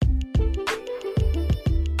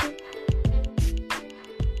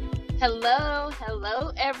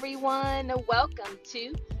Hello, everyone. Welcome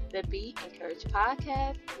to the Be Encouraged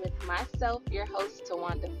podcast with myself, your host,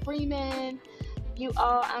 Tawanda Freeman. You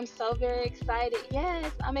all, I'm so very excited.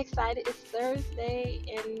 Yes, I'm excited. It's Thursday,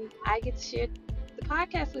 and I get to share the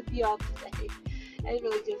podcast with you all today. It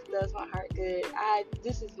really just does my heart good.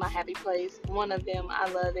 This is my happy place. One of them. I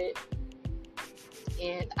love it,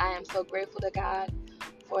 and I am so grateful to God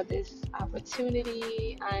for this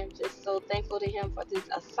opportunity. I'm just so thankful to Him for this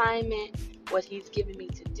assignment, what He's given me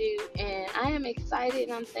to do. And I am excited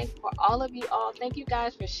and I'm thankful for all of you all. Thank you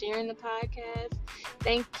guys for sharing the podcast.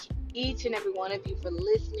 Thank each and every one of you for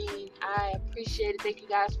listening. I appreciate it. Thank you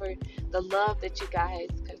guys for the love that you guys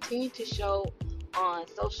continue to show on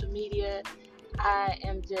social media.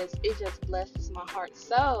 It just blesses my heart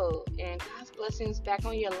so. And God's blessings back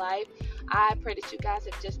on your life. I pray that you guys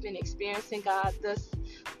have just been experiencing God thus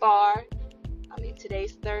far.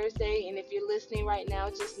 Today's Thursday, and if you're listening right now,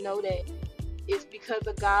 just know that it's because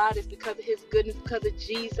of God, it's because of His goodness, because of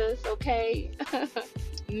Jesus, okay?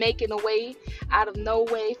 Making a way out of no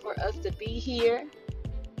way for us to be here.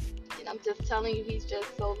 And I'm just telling you, He's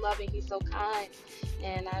just so loving, He's so kind,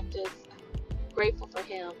 and I'm just grateful for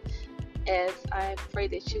Him, as I pray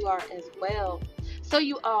that you are as well. So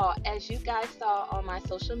you all, as you guys saw on my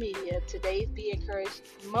social media, today's Be Encouraged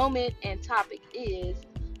moment and topic is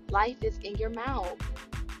life is in your mouth.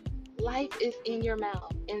 Life is in your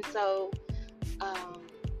mouth. And so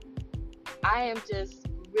I am just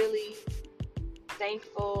really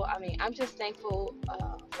thankful. I'm just thankful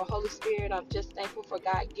for Holy Spirit. I'm just thankful for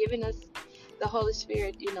God giving us the Holy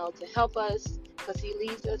Spirit, to help us, because He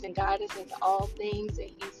leads us and guides us into all things, and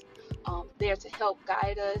He's there to help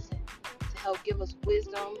guide us and to help give us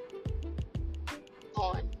wisdom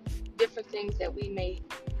on different things that we may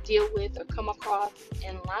deal with or come across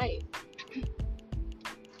in life.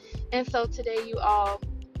 And so today, you all,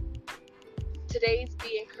 today's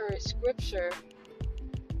Be Encouraged scripture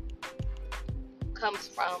comes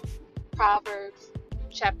from Proverbs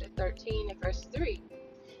chapter 13 and verse 3.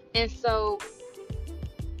 And so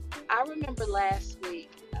I remember last week,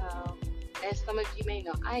 as some of you may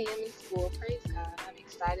know, I am in school. Praise God. I'm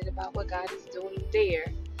excited about what God is doing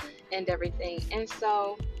there and everything. And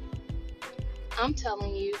so I'm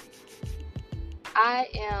telling you, I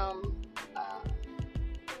am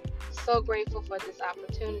so grateful for this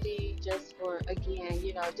opportunity, just for, again,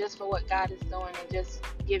 just for what God is doing, and just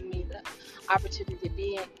giving me the opportunity to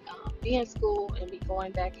be in school and be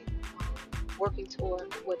going back and working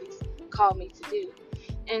toward what He's called me to do.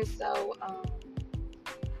 And so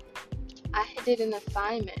I did an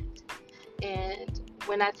assignment, and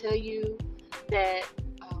when I tell you that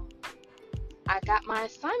I got my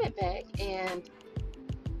assignment back, and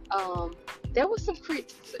there was some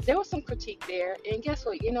critique there, and guess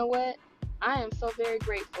what? You know what? I am so very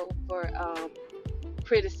grateful for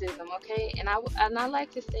criticism. Okay, and I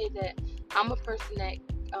like to say that I'm a person that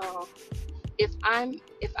if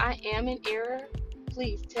I am in error,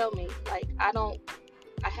 please tell me. Like, I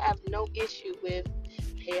have no issue with,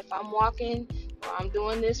 hey, if I'm walking or I'm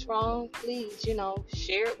doing this wrong, please,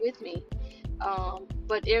 share it with me.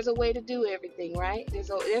 But there's a way to do everything, right? There's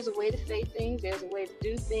a way to say things. There's a way to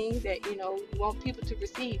do things that, you want people to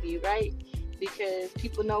receive you, right? Because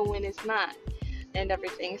people know when it's not and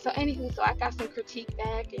everything. So anywho, so I got some critique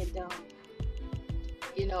back, and,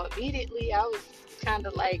 immediately I was kind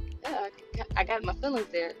of like, I got my feelings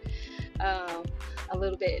there a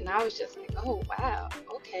little bit. And I was just like, oh, wow,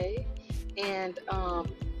 okay. And,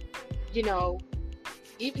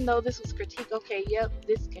 even though this was critique, okay, yep,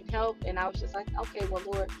 this can help. And I was just like, okay, well,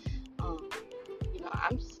 Lord,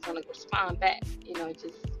 I'm just going to respond back,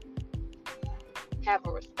 just have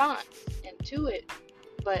a response and to it.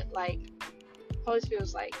 But, like, Holy Spirit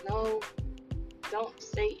was like, no, don't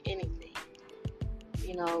say anything.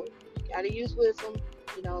 You got to use wisdom,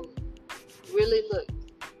 really look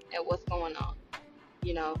at what's going on.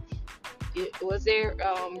 Was there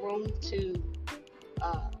room to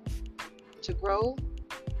grow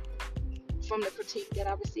from the critique that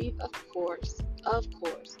I received? Of course,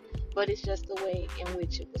 but it's just the way in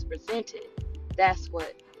which it was presented. That's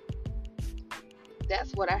what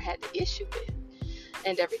I had the issue with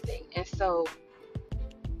and everything. And so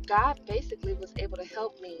God basically was able to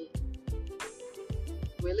help me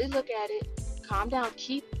really look at it, calm down,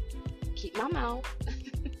 keep my mouth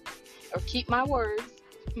or keep my words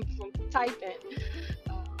from typing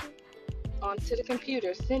onto the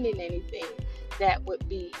computer, sending anything that would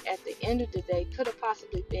be, at the end of the day, could have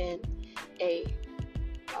possibly been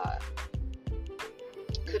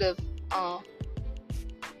could have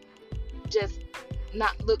just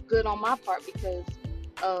not looked good on my part because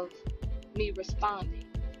of me responding.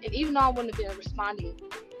 And even though I wouldn't have been responding,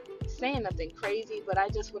 saying nothing crazy, but I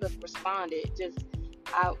just would have responded just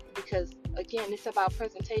out, because again, it's about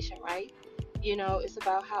presentation, right? It's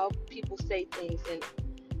about how people say things, and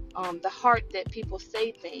the heart that people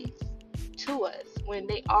say things to us when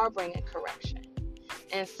they are bringing correction.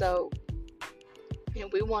 And so,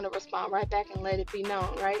 and we want to respond right back and let it be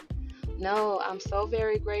known, right? No, I'm so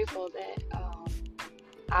very grateful that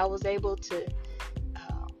I was able to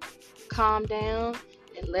calm down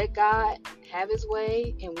and let God have his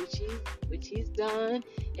way, in which he's done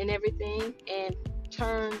and everything, and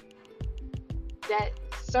turn that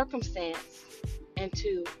circumstance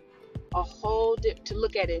into to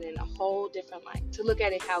look at it in a whole different light, to look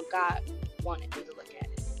at it how God wanted me to look at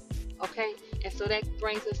it. Okay? And so that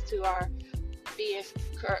brings us to our be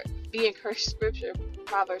encouraged scripture,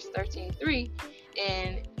 Proverbs 13:3,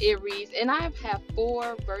 and it reads, and I have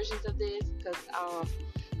 4 versions of this because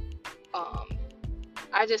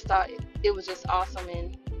I just thought it was just awesome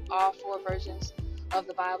in all 4 versions of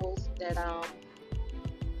the Bibles that I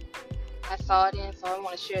saw it in, so I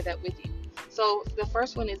want to share that with you. So the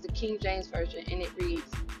first one is the King James Version, and it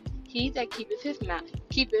reads, he that keepeth his mouth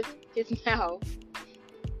keepeth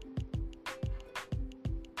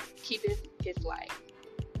his life,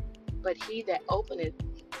 but he that openeth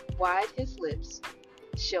wide his lips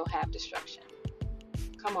shall have destruction.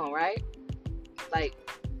 Come on, right? Like,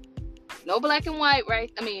 no black and white,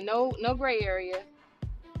 right? I mean, no gray area,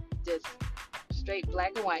 just straight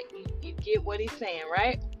black and white. You get what he's saying,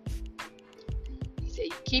 right? He said,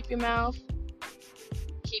 you keep your mouth,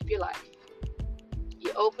 keep your life.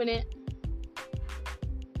 You open it,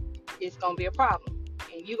 it's going to be a problem.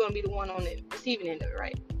 And you're going to be the one on the receiving end of it,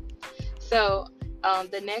 right? So,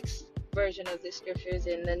 the next version of this scripture is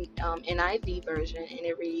in the NIV version, and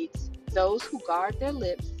it reads, those who guard their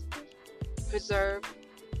lips preserve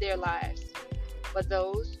their lives, but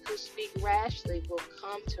those who speak rashly will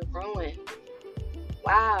come to ruin.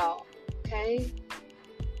 Wow. Okay.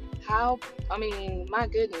 My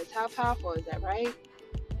goodness, how powerful is that, right?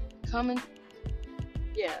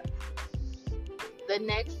 Yeah. The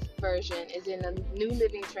next version is in the New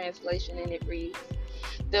Living Translation, and it reads,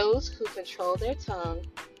 those who control their tongue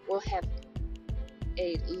will have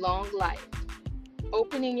a long life.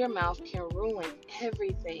 Opening your mouth can ruin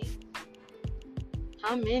everything.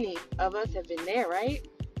 How many of us have been there, right?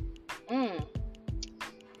 And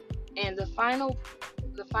the final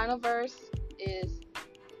verse is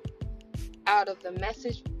out of the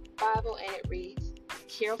Message Bible, and it reads,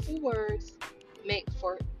 careful words make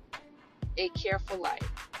for a careful life.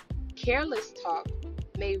 Careless talk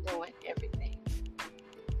may ruin everything.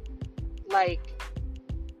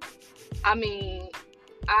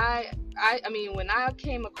 When I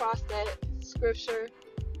came across that scripture,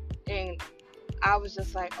 and I was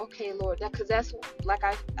just like, okay, Lord, because that's like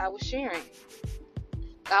I was sharing.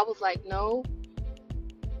 I was like, no,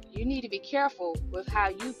 you need to be careful with how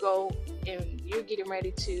you go and you're getting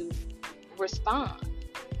ready to respond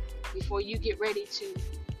before you get ready to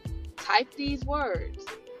type these words.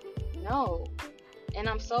 No. And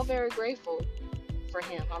I'm so very grateful for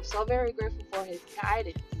him. I'm so very grateful for his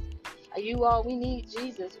guidance. You all, we need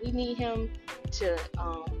Jesus. We need him to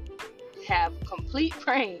have complete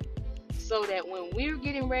brain, so that when we're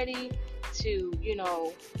getting ready to,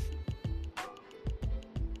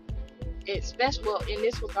 especially, in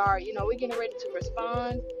this regard, we're getting ready to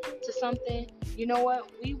respond to something. You know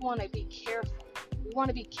what? We want to be careful. We want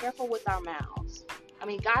to be careful with our mouths.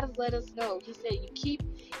 God has let us know. He said you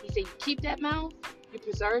keep that mouth, you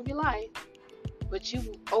preserve your life, but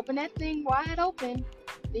you open that thing wide open,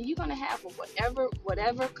 then you're gonna have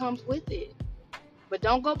whatever comes with it. But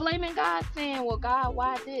don't go blaming God, saying, well, God,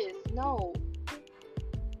 why this? No.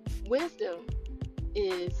 Wisdom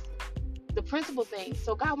is the principal thing.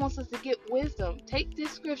 So God wants us to get wisdom. Take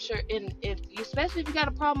this scripture, and especially if you got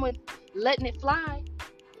a problem with letting it fly,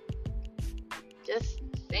 just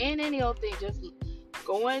saying any old thing, just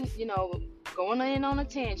going in on a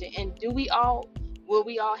tangent. And will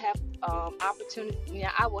we all have opportunity?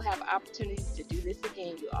 Yeah, I will have opportunity to do this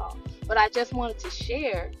again, you all. But I just wanted to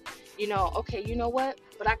share, okay, you know what?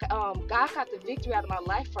 But God got the victory out of my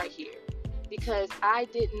life right here, because I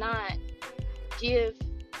did not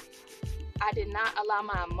allow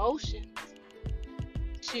my emotions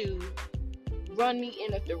to run me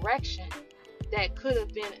in a direction that could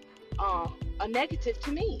have been a negative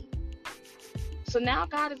to me. So now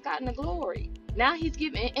God has gotten the glory. Now he's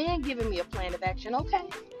giving me a plan of action. Okay.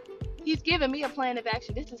 He's giving me a plan of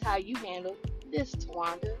action. This is how you handle this,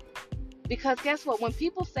 Tawanda. Because guess what? When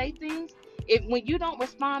people say things, when you don't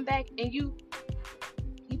respond back, and you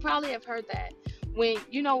probably have heard that, when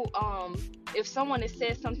if someone has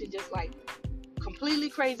said something just like completely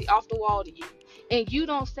crazy off the wall to you and you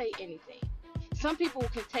don't say anything. Some people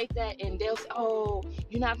can take that and they'll say, "Oh,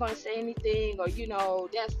 you're not going to say anything," or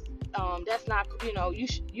that's not,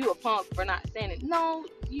 you a punk for not saying it. No,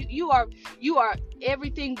 you are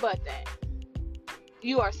everything but that.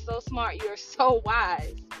 You are so smart, you're so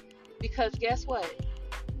wise, because guess what?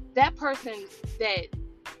 That person that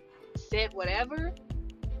said whatever,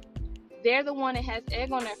 they're the one that has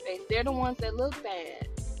egg on their face. They're the ones that look bad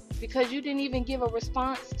because you didn't even give a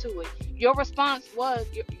response to it. Your response was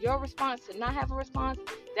your response to not have a response.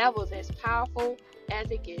 That was as powerful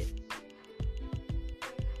as it gets.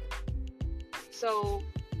 So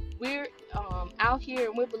we're out here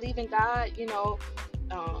and we're believing God, to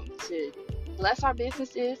bless our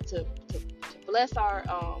businesses, to bless our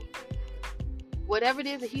whatever it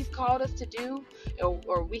is that He's called us to do,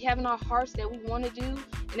 or we have in our hearts that we want to do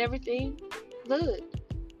and everything. Look,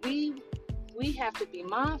 we have to be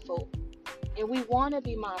mindful, and we want to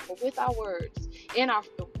be mindful with our words in our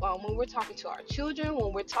when we're talking to our children,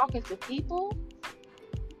 when we're talking to people,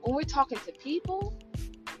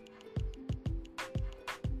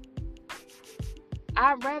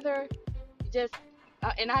 I'd rather just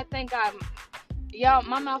and I thank God, y'all,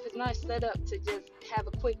 my mouth is not set up to just have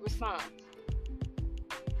a quick response.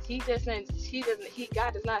 God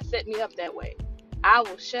does not set me up that way. I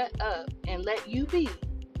will shut up and let you be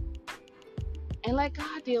and let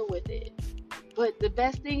God deal with it. But the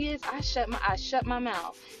best thing is I shut my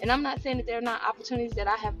mouth. And I'm not saying that there are not opportunities that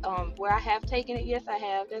I have where I have taken it. Yes, I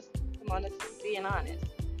have. That's being honest.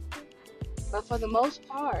 But for the most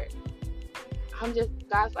part,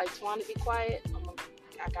 God's like, "Tawanda, be quiet.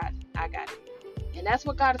 I got it. And that's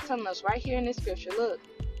what God is telling us right here in this scripture. Look,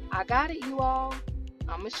 I got it, you all.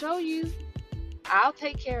 I'm going to show you. I'll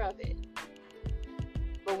take care of it.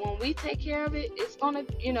 But when we take care of it, it's going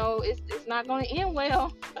to, it's not going to end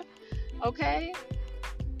well." Okay?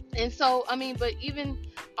 And so, but even,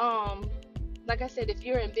 like I said, if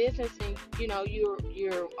you're in business and, you're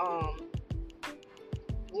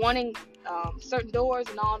wanting certain doors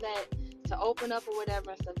and all that to open up or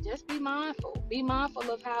whatever and stuff, just be mindful. Be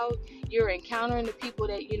mindful of how you're encountering the people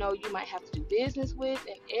that, you might have to do business with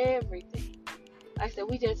and everything. Like I said,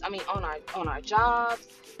 on our jobs,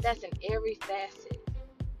 that's in every facet.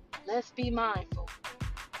 Let's be mindful.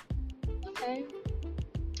 Okay?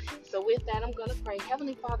 So with that, I'm going to pray.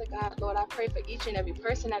 Heavenly Father God, Lord, I pray for each and every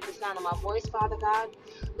person at the sound of my voice, Father God.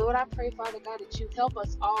 Lord, I pray, Father God, that you help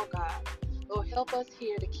us all, God. Lord, help us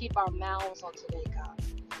here to keep our mouths on today, God.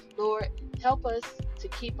 Lord, help us to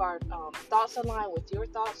keep our thoughts aligned with your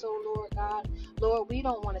thoughts, oh Lord God. Lord, we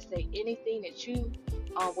don't want to say anything that you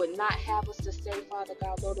would not have us to say, Father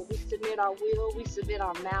God. Lord, we submit our will, we submit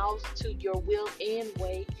our mouths to your will and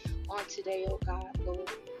way on today, oh God, Lord.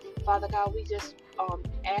 Father God, we just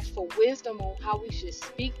ask for wisdom on how we should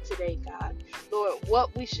speak today, God. Lord,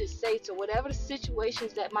 what we should say to whatever the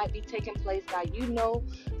situations that might be taking place, God. You know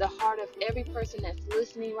the heart of every person that's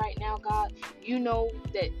listening right now, God. You know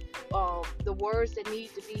that the words that they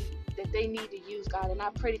need to use, God. And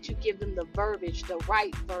I pray that you give them the verbiage, the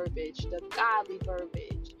right verbiage, the godly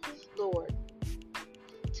verbiage, Lord,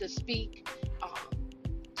 to speak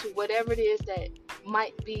to whatever it is that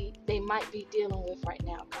they might be dealing with right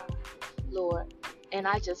now, God, Lord. And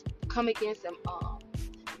I just come against them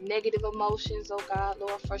negative emotions, oh God,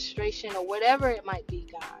 Lord, frustration or whatever it might be,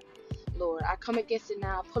 God, Lord. I come against it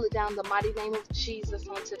now. Pull it down in the mighty name of Jesus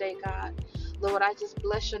on today, God. Lord, I just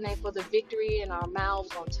bless your name for the victory in our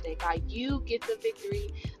mouths on today, God. You get the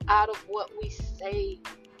victory out of what we say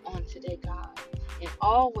on today, God. And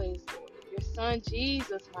always, Lord, in your Son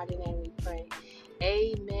Jesus' mighty name we pray.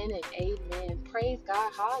 Amen and amen. Praise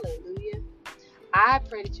God. Hallelujah. I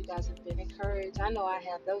pray that you guys have been encouraged. I know I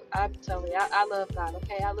have. I'm telling you, I love God,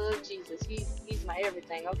 okay? I love Jesus. He's my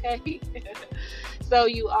everything, okay? So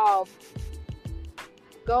you all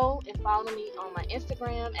go and follow me on my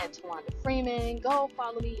Instagram at Tawanda Freeman. Go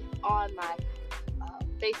follow me on my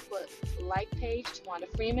Facebook like page, Tawanda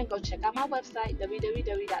Freeman. Go check out my website,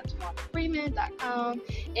 www.tawandafreeman.com,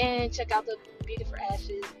 and check out the Beauty for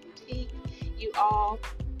Ashes boutique. You all,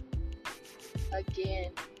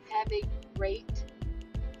 again, have a great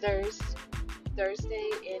Thursday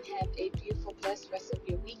and have a beautiful, blessed rest of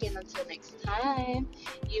your weekend. Until next time,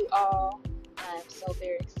 you all, I'm so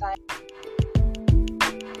very excited.